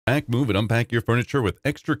Pack, move, and unpack your furniture with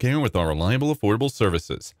extra care with our reliable, affordable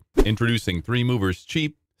services. Introducing 3 movers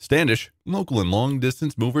cheap, Standish, local and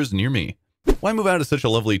long-distance movers near me. Why move out of such a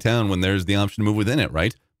lovely town when there's the option to move within it,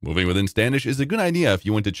 right? Moving within Standish is a good idea if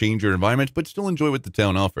you want to change your environment but still enjoy what the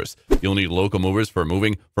town offers. You'll need local movers for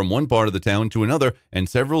moving from one part of the town to another, and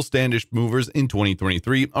several Standish movers in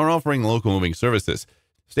 2023 are offering local moving services.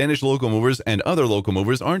 Standish local movers and other local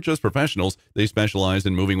movers aren't just professionals, they specialize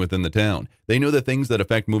in moving within the town. They know the things that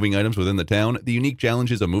affect moving items within the town, the unique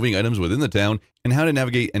challenges of moving items within the town, and how to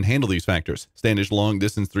navigate and handle these factors. Standish Long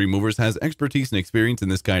Distance 3 Movers has expertise and experience in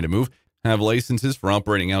this kind of move, have licenses for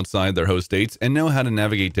operating outside their host states, and know how to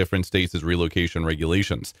navigate different states' relocation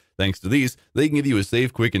regulations. Thanks to these, they can give you a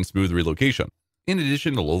safe, quick, and smooth relocation. In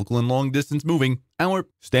addition to local and long-distance moving, our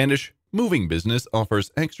Standish moving business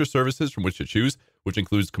offers extra services from which to choose, which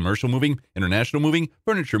includes commercial moving, international moving,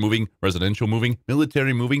 furniture moving, residential moving,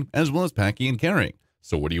 military moving, as well as packing and carrying.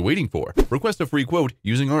 So what are you waiting for? Request a free quote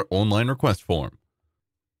using our online request form.